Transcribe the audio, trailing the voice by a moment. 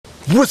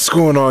What's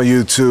going on,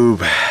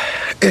 YouTube?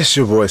 It's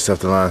your boy, Stuff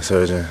the Line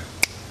Surgeon,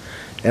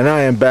 and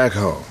I am back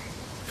home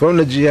from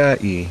the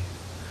GIE.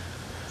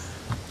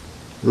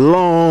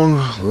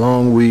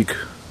 Long week.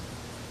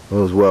 It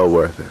was well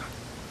worth it.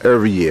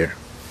 Every year.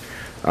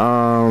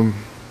 But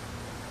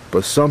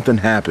something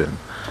happened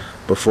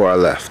before I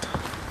left.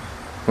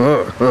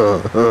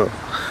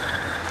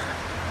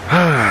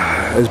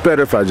 It's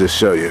better if I just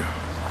show you.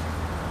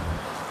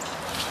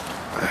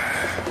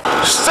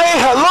 Say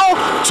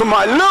hello to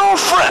my little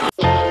friend.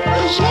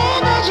 As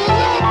long as you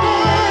love me.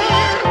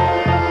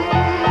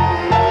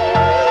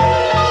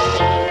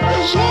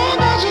 As long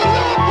as you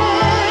love me.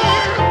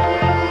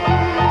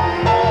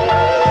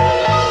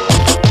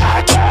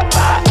 I got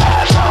my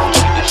eyes on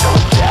you, so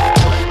down.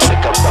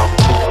 Pick up the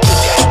food,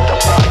 get the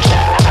fuck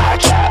out. I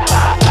got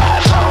my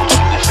eyes on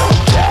you, so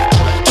down.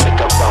 Pick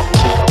up the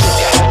food,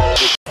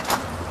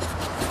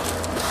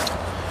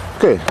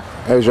 Okay,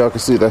 as y'all can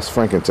see, that's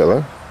Franken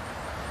Tiller.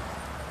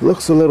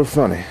 Looks a little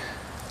funny.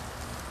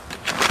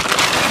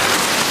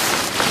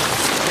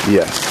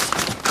 Yes.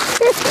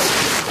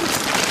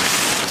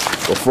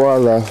 Before I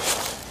left,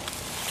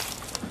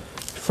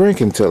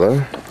 Franken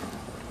Tiller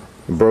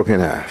broke in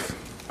half.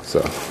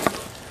 So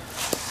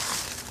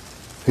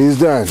he's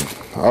done.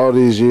 All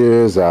these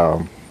years,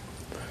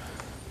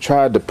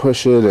 tried to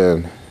push it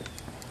and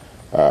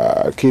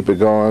keep it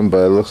going,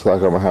 but it looks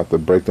like I'm gonna have to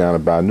break down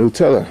and buy a new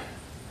tiller.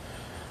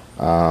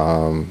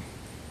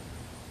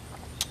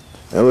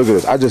 And look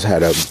at this.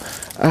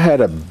 I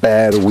had a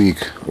bad week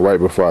right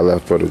before I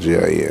left for the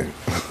GIE.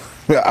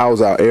 I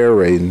was out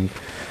aerating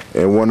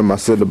and one of my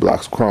cinder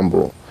blocks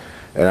crumbled,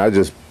 and I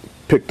just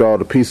picked all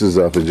the pieces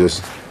up and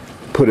just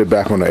put it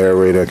back on the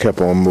aerator and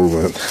kept on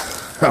moving.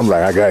 I'm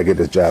like, I gotta get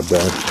this job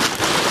done.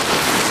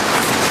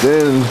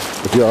 Then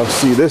if y'all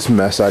see this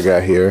mess I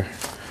got here,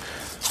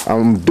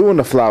 I'm doing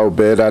the flower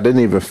bed. I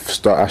didn't even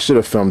start. I should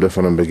have filmed it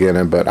from the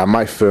beginning, but I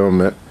might film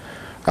it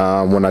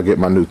when I get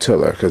my new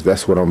tiller, because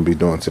that's what I'm gonna be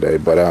doing today.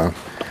 But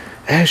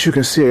as you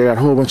can see, I got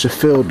a whole bunch of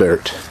fill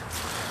dirt.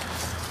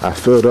 I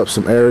filled up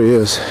some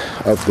areas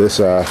of this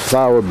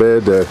flower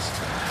bed that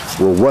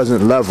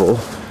wasn't level.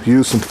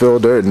 Used some fill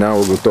dirt, and now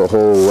we're gonna throw a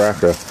whole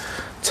rack of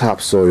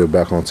topsoil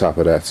back on top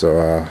of that.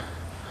 So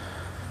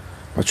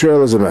my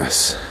trailer's a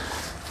mess.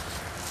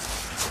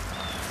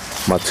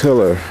 My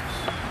tiller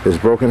is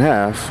broken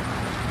half,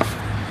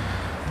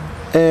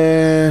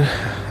 and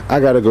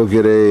I gotta go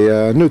get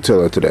a new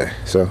tiller today,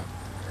 so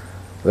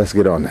let's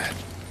get on that.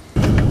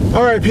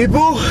 All right,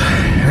 people,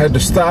 had to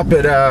stop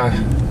at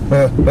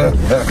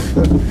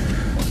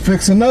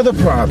fix another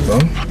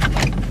problem.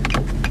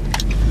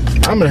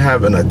 I'm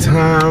having a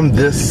time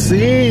this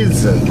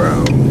season,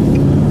 bro,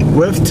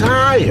 with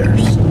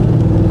tires.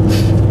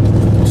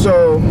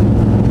 So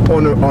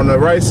on the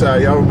right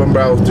side, y'all remember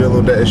I was dealing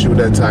with that issue with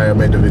that tire. I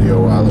made the video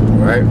a while ago,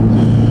 right?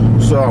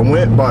 So I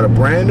went and bought a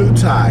brand new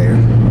tire,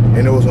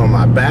 and it was on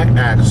my back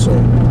axle,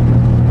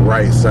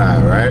 right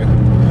side, right?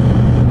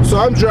 So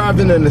I'm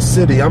driving in the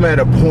city. I'm at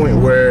a point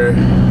where,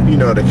 you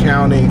know, the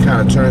county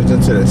kind of turns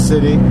into the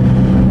city.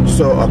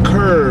 So a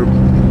curb,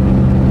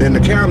 in the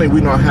county,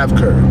 we don't have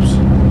curbs.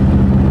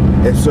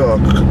 And so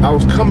I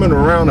was coming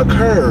around a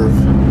curve,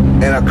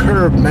 and a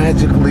curb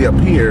magically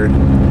appeared,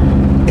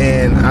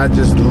 and I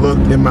just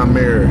looked in my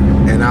mirror,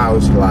 and I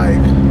was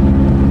like,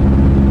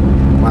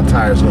 my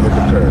tire's gonna hit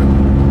the curb.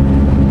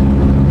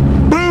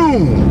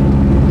 Boom!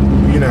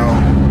 You know,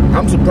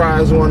 I'm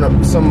surprised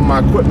some of my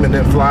equipment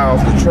didn't fly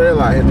off the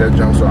trailer. I hit that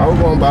jump, so I was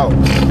going about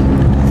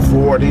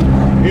 40,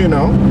 you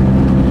know.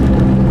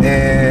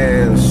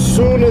 And as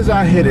soon as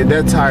I hit it,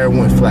 that tire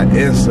went flat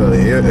instantly.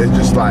 It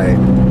just like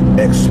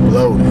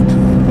exploded.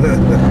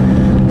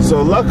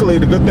 So luckily,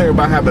 the good thing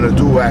about having a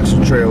dual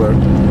axle trailer,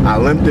 I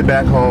limped it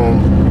back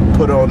home,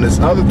 put on this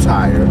other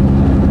tire,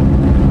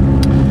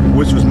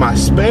 which was my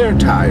spare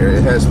tire.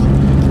 It has,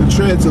 the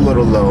tread's a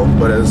little low,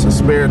 but it's a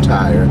spare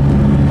tire.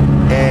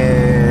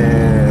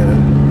 And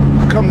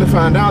come to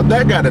find out,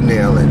 that got a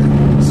nail in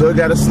it. So it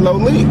got a slow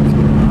leak.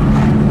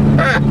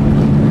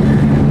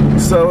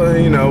 So,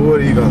 you know, what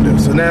are you gonna do?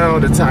 So now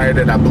the tire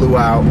that I blew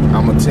out,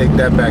 I'm gonna take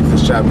that back to the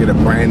shop, get a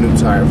brand new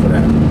tire for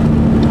that.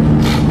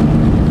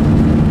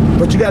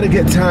 But you gotta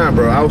get time,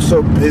 bro. I was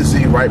so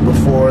busy right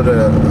before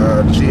the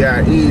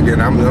GIE,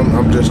 and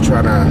I'm just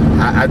trying to,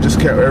 I just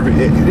kept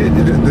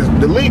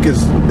the leak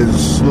is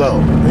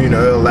slow. You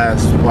know, it'll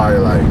last probably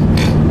like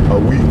a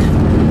week.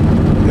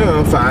 You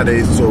know, 5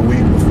 days to a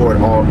week before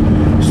it all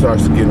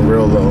starts getting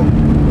real low.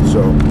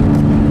 So,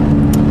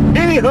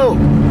 anywho,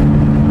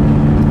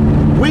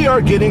 we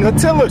are getting a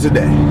tiller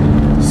today.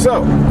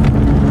 So,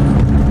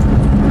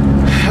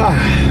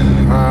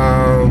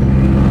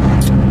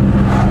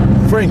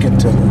 Franken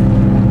Tiller.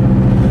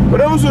 For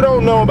those who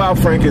don't know about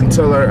Franken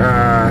Tiller,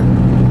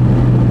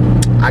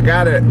 I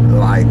got it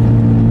like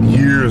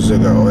years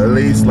ago, at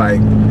least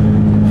like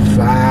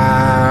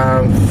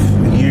 5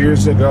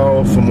 years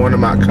ago, from one of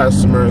my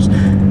customers.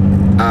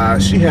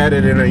 She had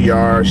it in her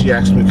yard. She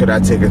asked me, could I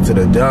take it to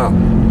the dump?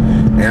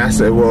 And I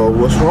said, well,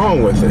 what's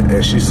wrong with it?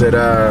 And she said,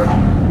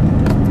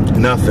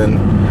 nothing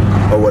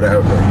or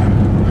whatever.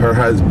 her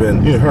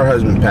husband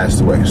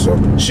passed away. So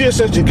she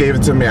essentially gave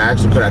it to me. I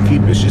asked her, could I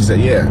keep it? She said,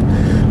 yeah.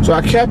 So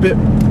I kept it.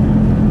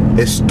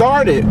 It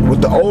started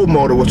with the old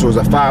motor, which was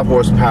a 5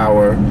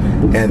 horsepower,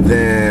 and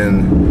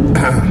then,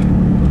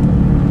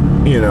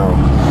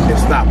 it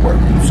stopped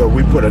working. So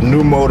we put a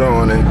new motor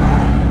on it.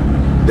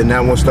 Then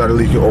that one started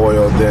leaking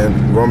oil.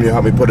 Then Romeo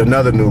helped me put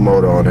another new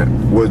motor on it,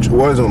 which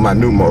wasn't my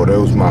new motor. It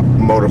was my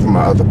motor from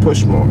my other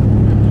push mower.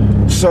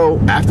 So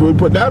after we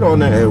put that on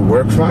there, it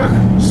worked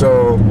fine.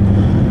 So,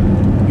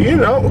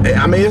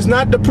 it's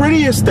not the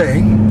prettiest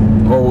thing.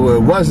 Or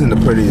it wasn't the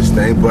prettiest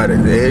thing, but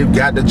it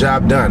got the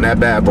job done. That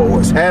bad boy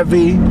was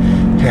heavy,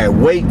 had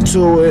weight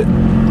to it.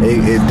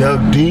 It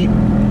dug deep,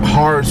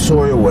 hard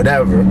soil,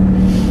 whatever.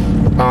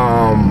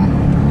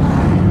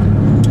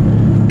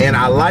 And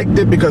I liked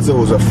it because it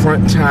was a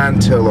front tine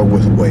tiller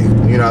with weight.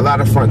 A lot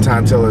of front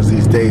tine tillers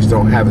these days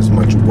don't have as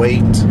much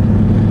weight.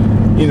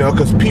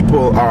 Because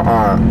people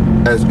are,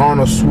 as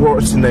Arnold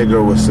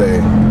Schwarzenegger would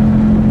say,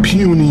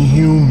 puny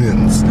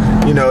humans.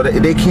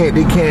 They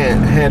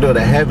can't handle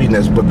the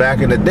heaviness. But back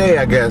in the day,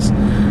 I guess,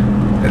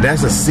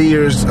 that's a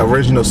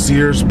original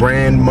Sears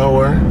brand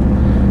mower.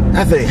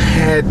 I think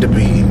had to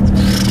be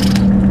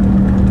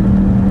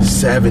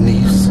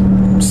 70s,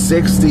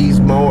 60s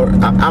mower.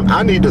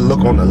 I need to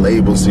look on the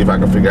label, see if I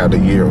can figure out the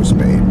year it was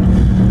made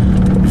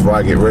before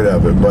I get rid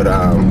of it. But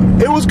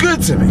it was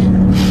good to me.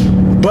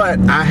 But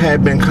I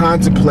had been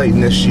contemplating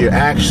this year,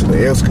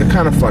 actually, it was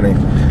kind of funny.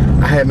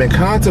 I had been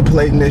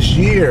contemplating this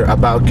year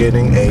about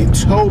getting a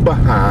tow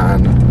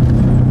behind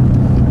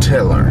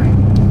tiller.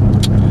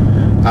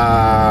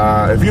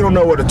 If you don't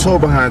know what a tow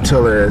behind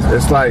tiller is,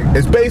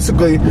 it's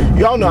basically,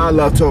 y'all know I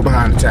love tow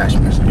behind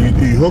attachments.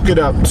 You hook it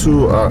up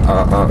to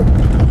a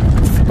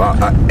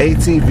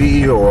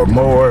ATV or a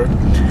mower,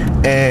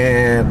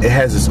 and it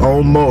has its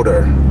own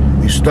motor.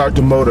 You start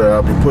the motor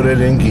up, you put it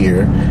in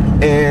gear,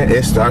 and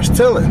it starts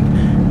tilling.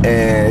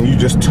 And you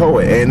just tow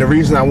it. And the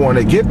reason I want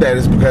to get that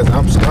is because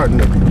I'm starting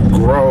to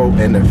grow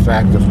in the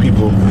fact of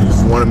people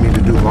wanting me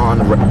to do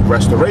lawn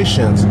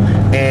restorations,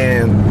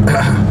 and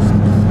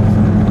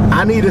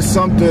I needed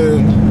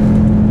something.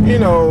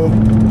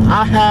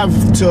 I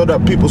have tilled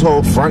up people's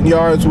whole front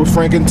yards with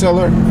Franken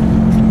tiller.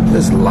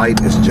 This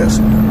light is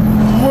just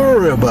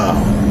horrible.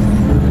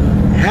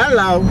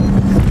 Hello.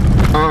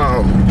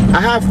 I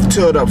have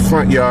tilled up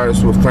front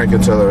yards with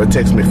Franken tiller. It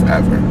takes me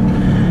forever.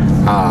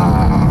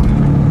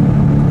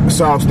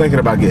 So I was thinking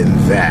about getting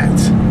that.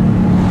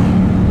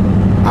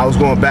 I was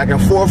going back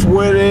and forth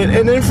with it,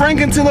 and then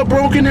Franken tiller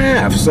broke in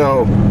half.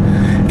 So,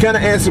 kind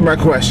of answered my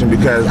question,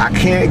 because I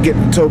can't get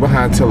the tow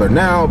behind tiller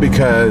now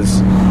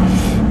because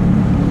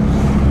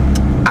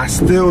I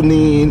still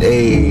need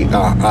a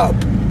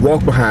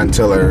walk behind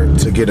tiller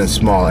to get in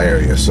small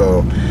areas.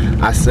 So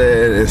I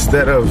said,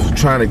 instead of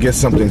trying to get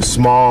something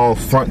small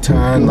front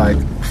tine like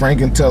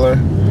Franken tiller,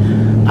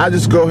 I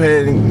just go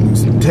ahead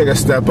and take a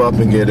step up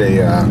and get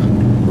a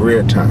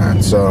rear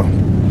tine. So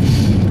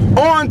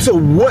on to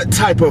what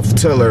type of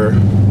tiller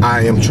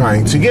I am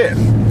trying to get.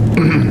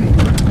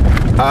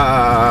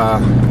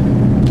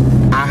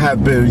 I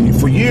have been,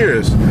 for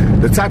years,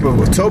 the type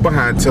of tow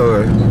behind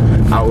tiller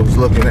I was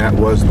looking at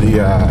was the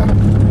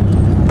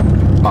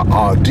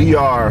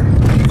DR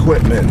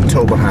equipment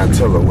tow behind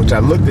tiller, which I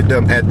looked at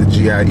them at the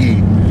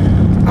GIE,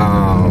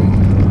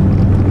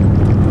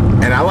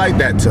 and I like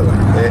that tiller.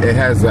 It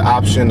has the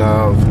option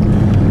of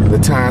the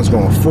tines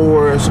going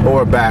forwards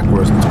or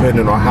backwards,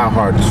 depending on how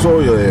hard the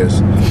soil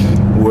is,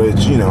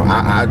 which,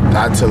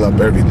 I till up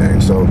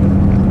everything, so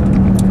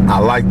I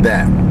like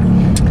that.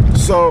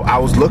 So I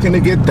was looking to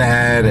get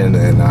that, and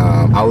then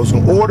I was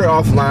going to order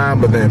offline,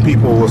 but then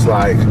people was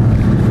like,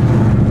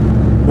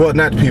 well,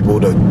 not people,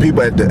 the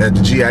people at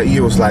the GIE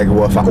was like,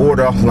 well, if I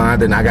order offline,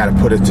 then I got to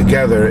put it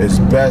together. It's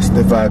best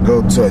if I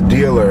go to a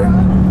dealer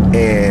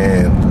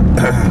and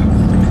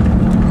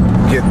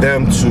get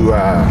them to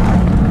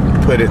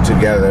put it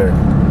together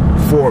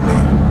for me.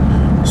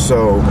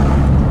 So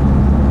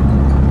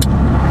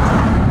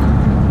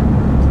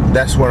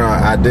that's what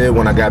I did.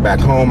 When I got back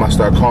home, I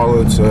started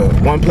calling to,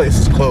 one place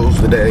is closed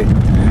today,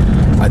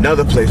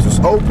 another place was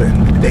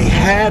open. They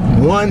had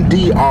one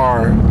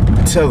DR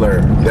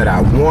tiller that I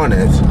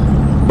wanted,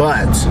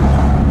 but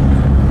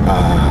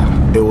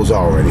it was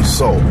already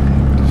sold.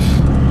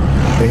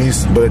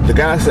 But the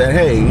guy said,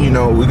 hey,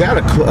 we got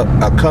a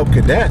Cub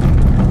Cadet.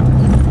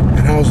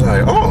 And I was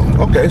like,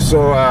 oh, okay,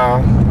 so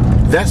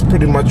that's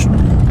pretty much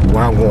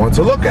what I'm going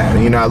to look at.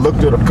 I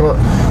looked at a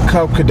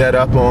Cub Cadet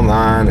up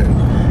online,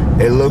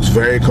 and it looks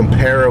very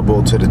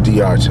comparable to the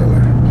DR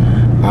tiller.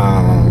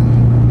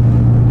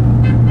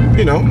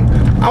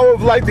 I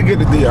would like to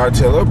get a DR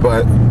tiller,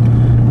 but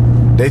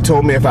they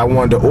told me if I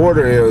wanted to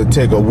order it, it would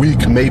take a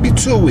week, maybe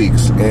 2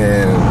 weeks.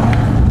 And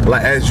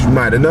like, as you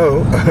might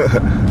know,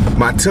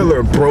 my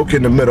tiller broke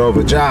in the middle of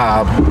a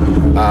job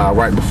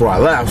right before I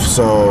left,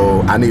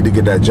 so I need to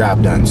get that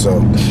job done.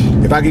 So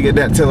if I could get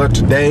that tiller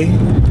today,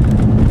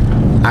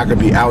 I could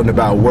be out and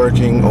about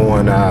working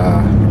on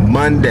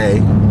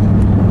Monday,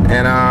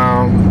 and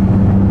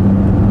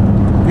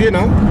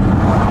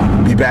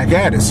be be back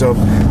at it. So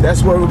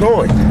that's where we're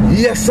going.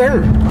 Yes,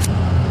 sir.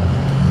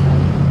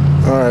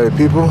 All right,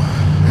 people.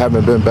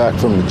 Haven't been back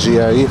from the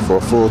GIE for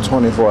a full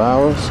 24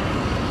 hours,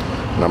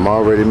 and I'm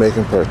already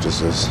making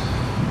purchases.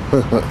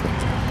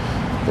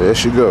 There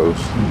she goes.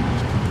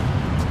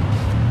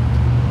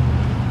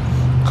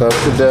 Cub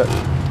Cadet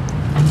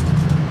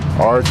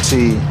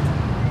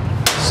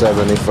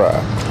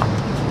RT75.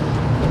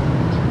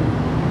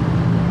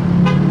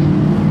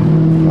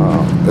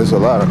 There's a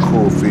lot of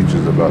cool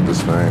features about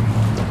this thing.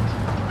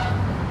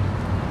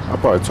 I'll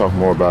probably talk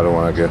more about it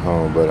when I get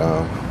home, but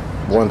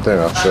one thing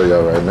I'll show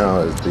y'all right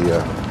now is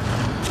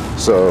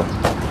so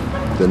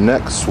the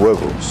neck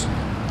swivels.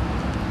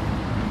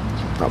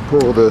 I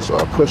pull this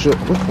or I push it.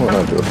 Which one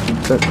I do?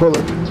 Pull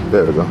it.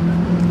 There we go.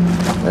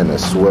 And it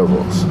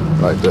swivels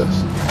like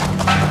this.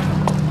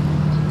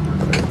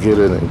 Get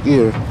it in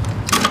gear.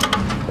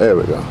 There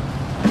we go.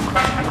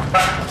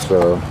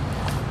 So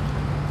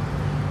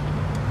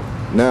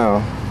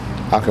now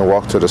I can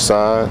walk to the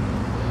side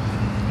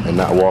and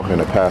not walk in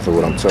the path of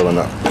what I'm tilling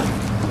up.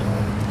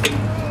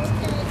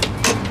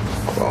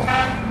 Well,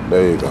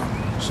 there you go.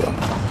 So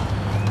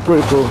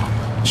pretty cool.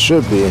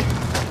 Should be.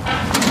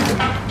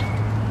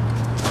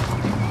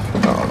 I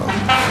don't know.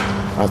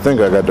 I think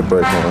I got the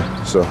brake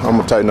on. So I'm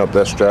gonna tighten up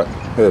that strap.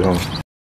 Head home.